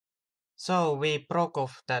So we broke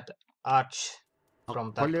off that arch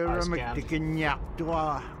from that ice camp.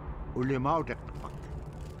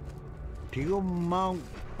 Tigumang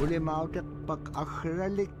ulimautek pag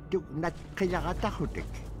akralik tuk nat kayakatahutik.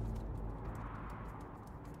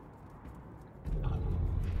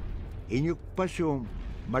 Inyuk pasum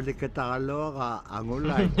malikatalo ka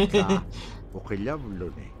angulay ka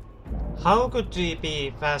ukilavlune. How could we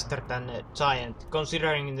be faster than a giant,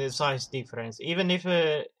 considering the size difference? Even if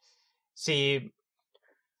she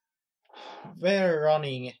were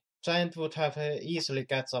running, giant would have easily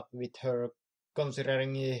catch up with her,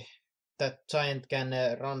 considering that giant can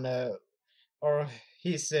run, or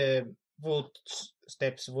his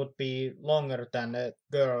footsteps would be longer than a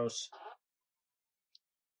girl's.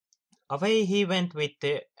 Away he went with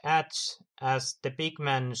the adze as the big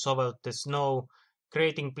man shoveled the snow,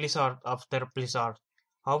 creating blizzard after blizzard.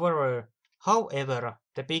 However,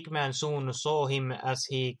 the big man soon saw him as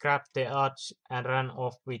he grabbed the adze and ran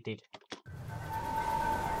off with it.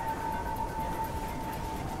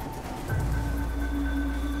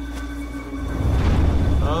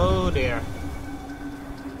 Oh dear.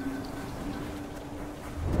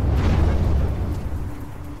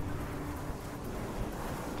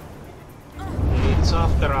 It's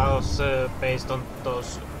after hours based on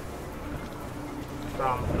those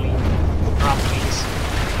rumblings.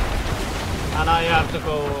 And I have to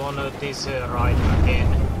go on this ride again.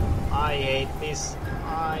 I hate this.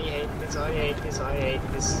 I hate this. I hate this. I hate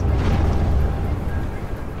this.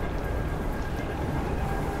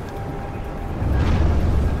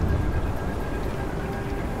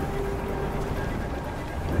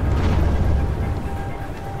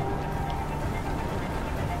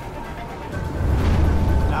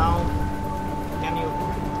 Down. Can you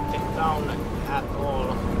get down at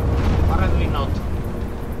all? Apparently not.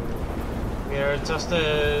 We're just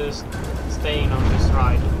staying on this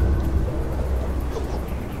ride.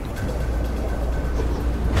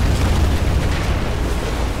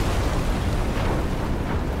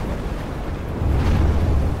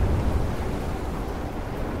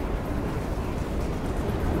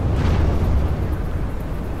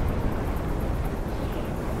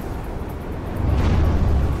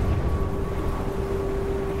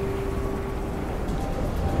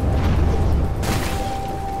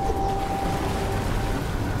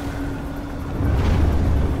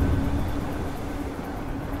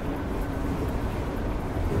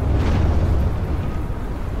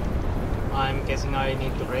 I'm guessing I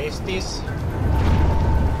need to raise this.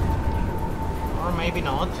 Or maybe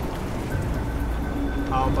not.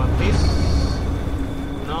 How about this?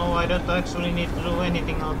 No, I don't actually need to do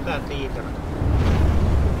anything of that either.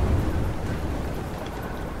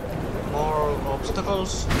 More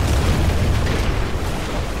obstacles.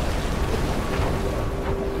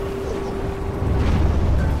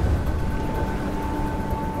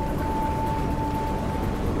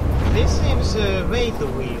 This seems way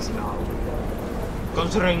too easy now.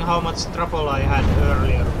 Considering how much trouble I had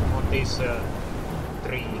earlier on this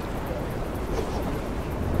tree.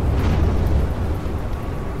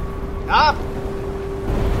 Ah!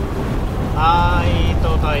 I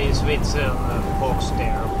thought I switched box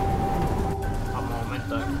there. A moment.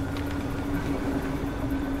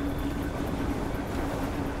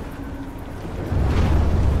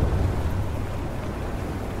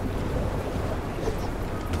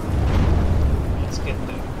 Let's get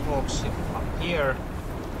the box up here.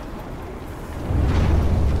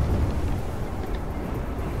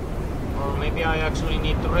 Or maybe I actually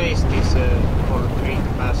need to raise this for the tree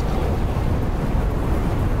to pass through.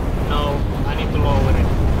 No, I need to lower it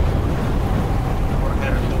for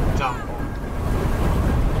her to jump on.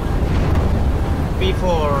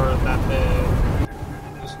 Before that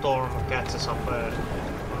storm catches up on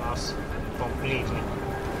us completely.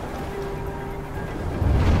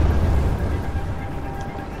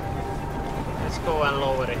 Let's go and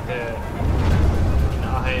lower it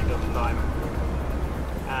ahead of time.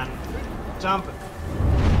 And jump.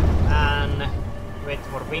 And wait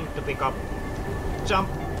for wind to pick up. Jump.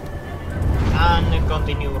 And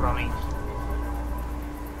continue running.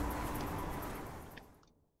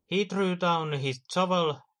 He threw down his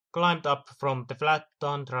shovel, climbed up from the flat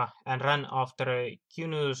tundra, and ran after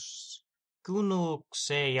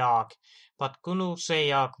Kunuksejak, but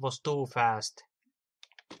Kunuksejak was too fast.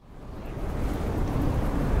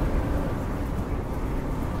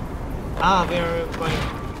 Ah, we're going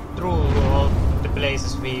through all the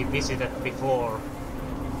places we visited before.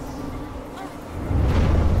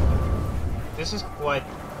 This is quite...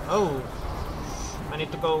 Oh! I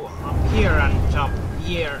need to go up here and jump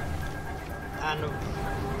here. And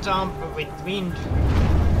jump with wind.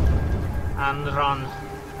 And run.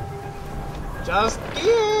 Just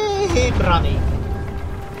keep running.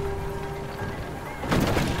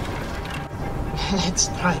 Let's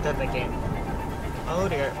try that again. Oh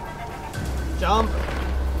dear. Jump.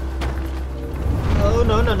 Oh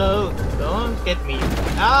no no no. Don't get me.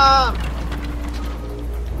 Ah!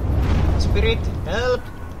 Spirit, help!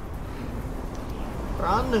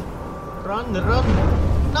 Run! Run, run!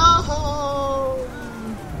 No!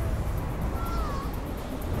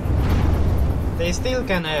 They still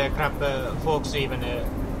can grab folks even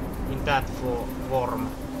in that form.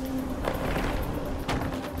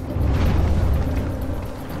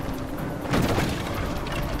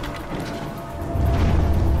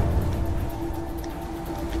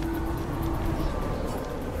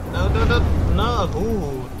 No, no, no, no!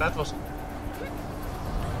 Ooh, that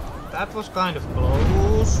was kind of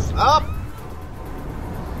close. Up!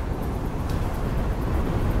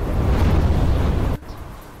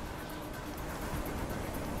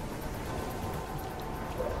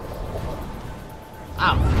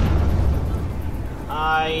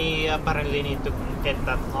 I apparently need to get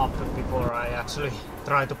that up before I actually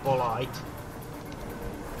try to polite.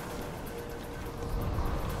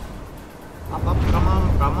 Up, up,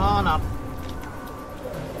 come on up.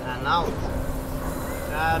 And out.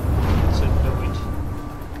 That should do it.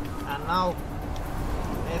 And now,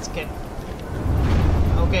 let's get...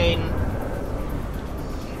 Okay.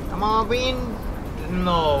 Come on, win.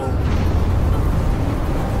 No.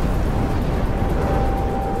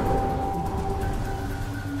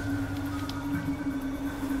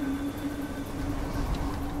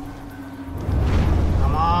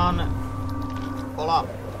 Come on. Pull up.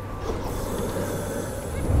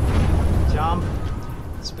 Jump.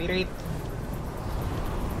 Spirit.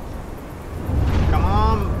 Come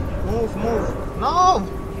on. Move, move. No!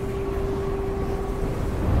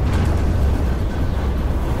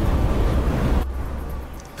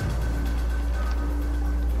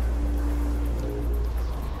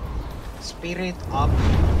 Spirit up.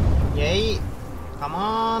 Yay. Come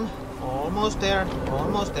on. Almost there.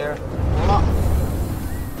 Almost there. Pull up.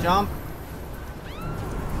 Jump.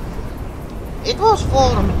 It was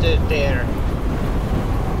formed there.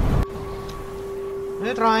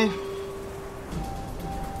 Let's try.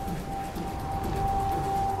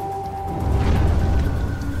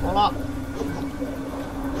 Pull up.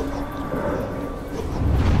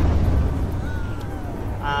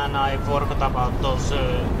 And I forgot about those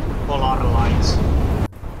polar lights.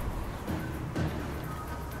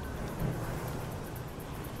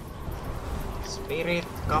 Spirit,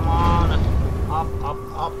 come on. Up, up,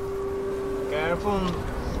 up. Careful.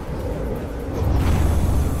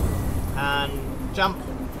 And jump.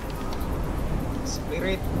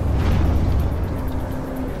 Spirit.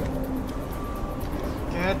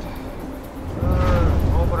 Get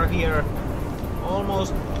over here.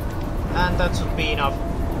 Almost. And that should be enough.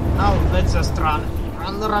 Now let's just run.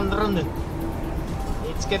 Run, run, run.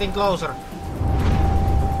 It's getting closer.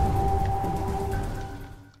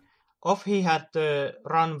 Off he had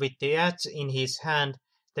run with the axe in his hand.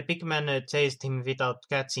 The big man chased him without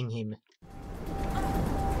catching him.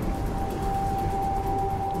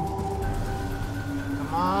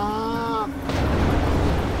 Come on!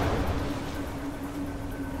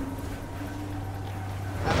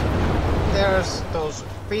 And there's those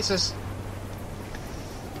pieces.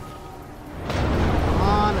 Come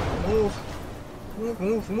on, move! Move,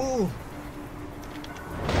 move, move!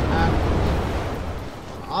 And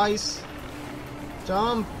ice!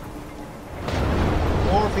 Jump!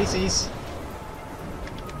 More fishes!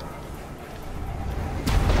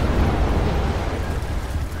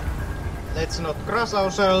 Let's not crush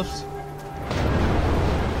ourselves.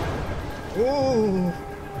 Ooh!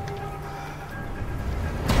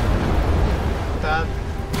 That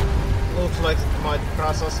looks like it might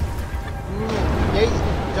crush us. Yay!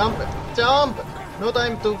 Jump! Jump! No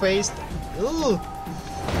time to waste. Ooh!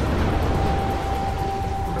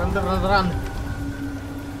 Run, run, run!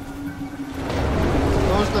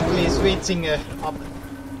 Constantly switching up.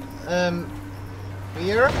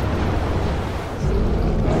 Here.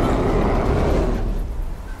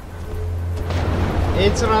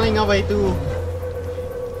 It's running away too.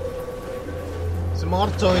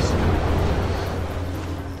 Smart choice.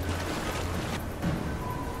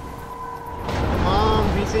 Come on,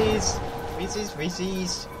 fishes. Fishes,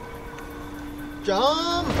 fishes.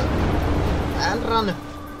 Jump! And run.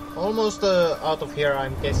 Almost out of here,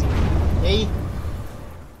 I'm guessing. Yay!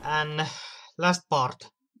 And last part.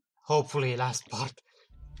 Hopefully last part.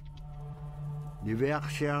 Di ba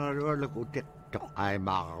siya nga lagutik tok ay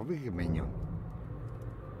makakawig man yun?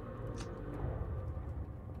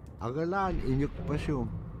 Agalaan inyok pasyo,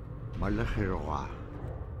 malakiro ka.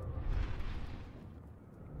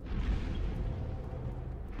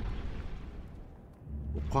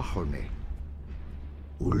 qahune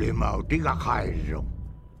ulemau tiga kairong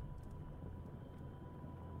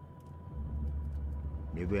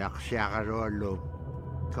ni veaksiagarolo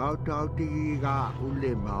kautau tiga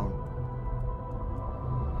ulemau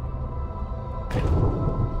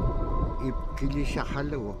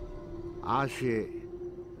ipkilisahalo ase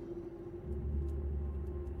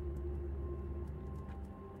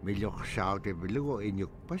miloksaute belugo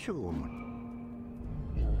inyuk pasuguman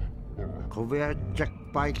Kovea Jack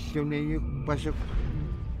Paixune Pasuk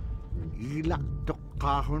Ilak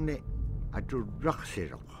Tokahune Atu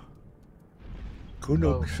Raksirok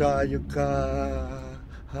Kunok Sayuka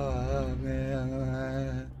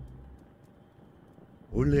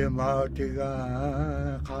Ule Mautiga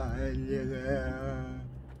Kailega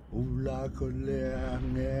Ula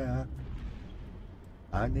Kuleanga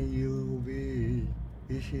Ani Yubi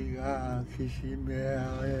Isiga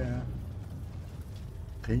Kisimea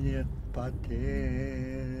Kenya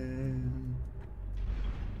Paten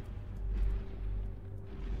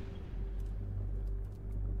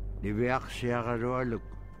Niveaksiagaroluk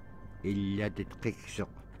illa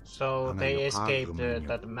titqiksok. So they escaped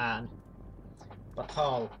that man. But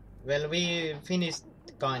how? Well, we finished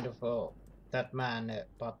kind of that man,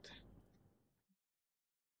 but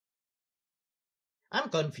I'm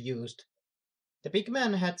confused. The big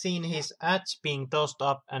man had seen his axe being tossed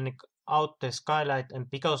up and out the skylight, and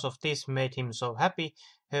because of this made him so happy,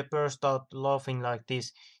 he burst out laughing like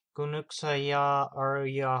this. Kunuksa ya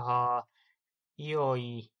aryaha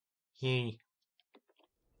ioi hi.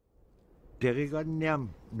 Teriganniam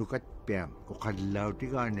nukatpiam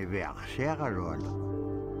uqallautigaani viaqsiaqaruala.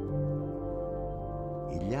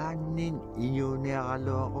 Ilaannin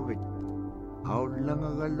iñuuniaqaluaquvit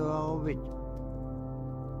aullangagaluaquvit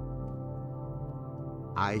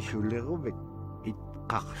aisuliquvit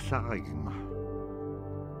itqaqsaqaginga.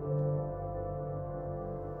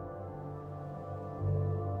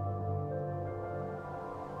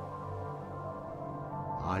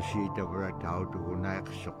 Asiitavra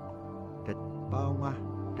tautugunaiqsoq tatpaunga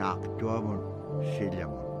taaqtuamun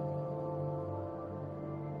silamun.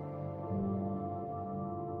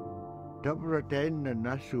 Tavra tainna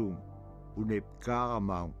nasum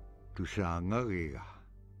unepkaaramaun tusaangagiga.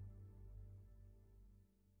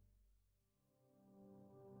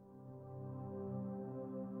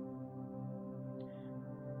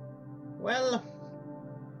 Well,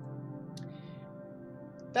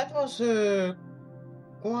 that was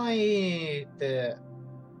quite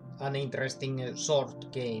an interesting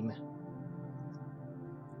short game.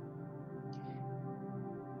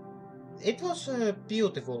 It was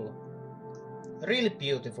beautiful, really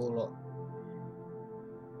beautiful,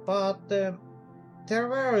 but there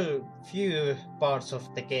were few parts of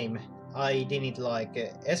the game I didn't like,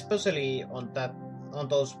 especially on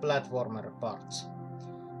those platformer parts.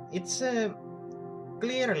 It's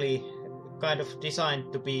clearly kind of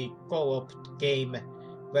designed to be co-op game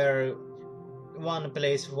where one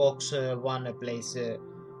plays fox, one plays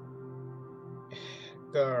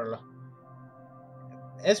girl.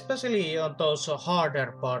 Especially on those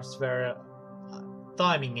harder parts where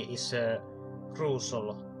timing is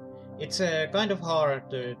crucial. It's kind of hard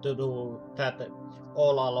to do that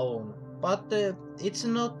all alone, but it's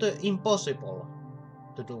not impossible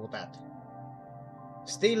to do that.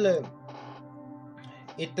 Still,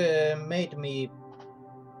 it made me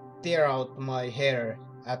tear out my hair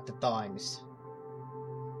at the times.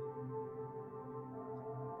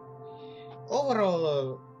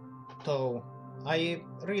 Overall, though, I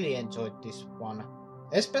really enjoyed this one,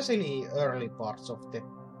 especially early parts of the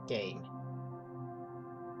game.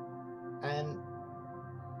 And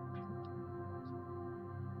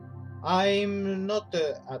I'm not.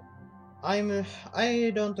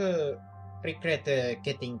 I don't regret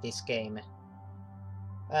getting this game,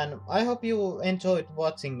 and I hope you enjoyed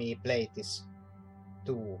watching me play this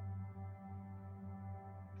too.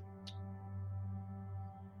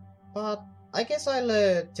 But I guess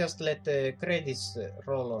I'll just let the credits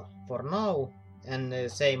roll for now and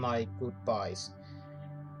say my goodbyes.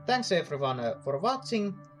 Thanks everyone for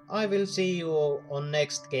watching. I will see you on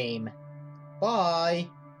next game. Bye!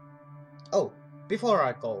 Oh, before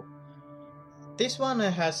I go, this one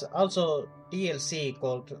has also DLC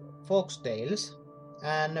called Foxtails,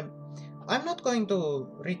 and I'm not going to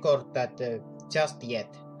record that just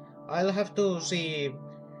yet. I'll have to see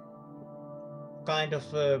kind of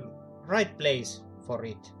right place for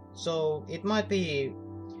it, so it might be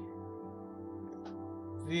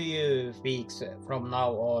few weeks from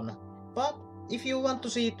now on. But if you want to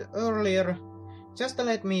see it earlier, just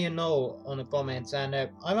let me know on the comments, and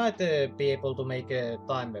I might be able to make a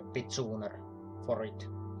time a bit sooner for it.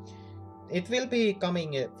 it will be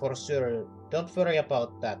coming for sure. Don't worry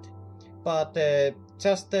about that. But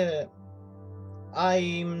just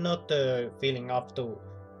I'm not feeling up to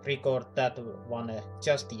record that one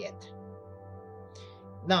just yet.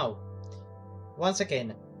 Now, once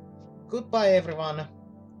again, goodbye everyone.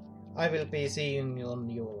 I will be seeing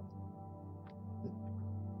you.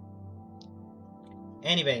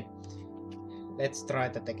 Anyway, let's try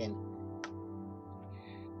that again.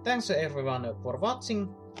 Thanks everyone for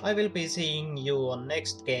watching. I will be seeing you on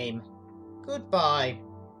next game. Goodbye.